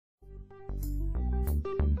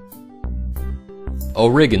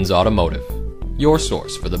O'Regan's Automotive, your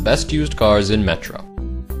source for the best used cars in Metro.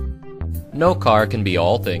 No car can be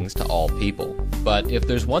all things to all people, but if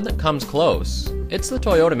there's one that comes close, it's the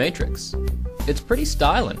Toyota Matrix. It's pretty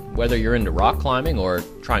styling, whether you're into rock climbing or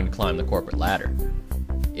trying to climb the corporate ladder.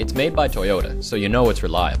 It's made by Toyota, so you know it's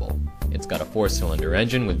reliable. It's got a 4-cylinder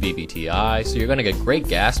engine with VVTi, so you're going to get great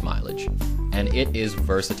gas mileage. And it is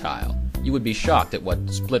versatile. You would be shocked at what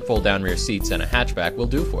split fold-down rear seats and a hatchback will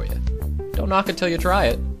do for you. Don't knock it till you try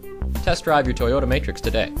it. Test drive your Toyota Matrix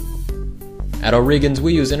today. At O'Regan's,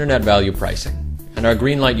 we use internet value pricing and our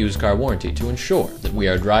green light used car warranty to ensure that we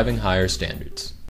are driving higher standards.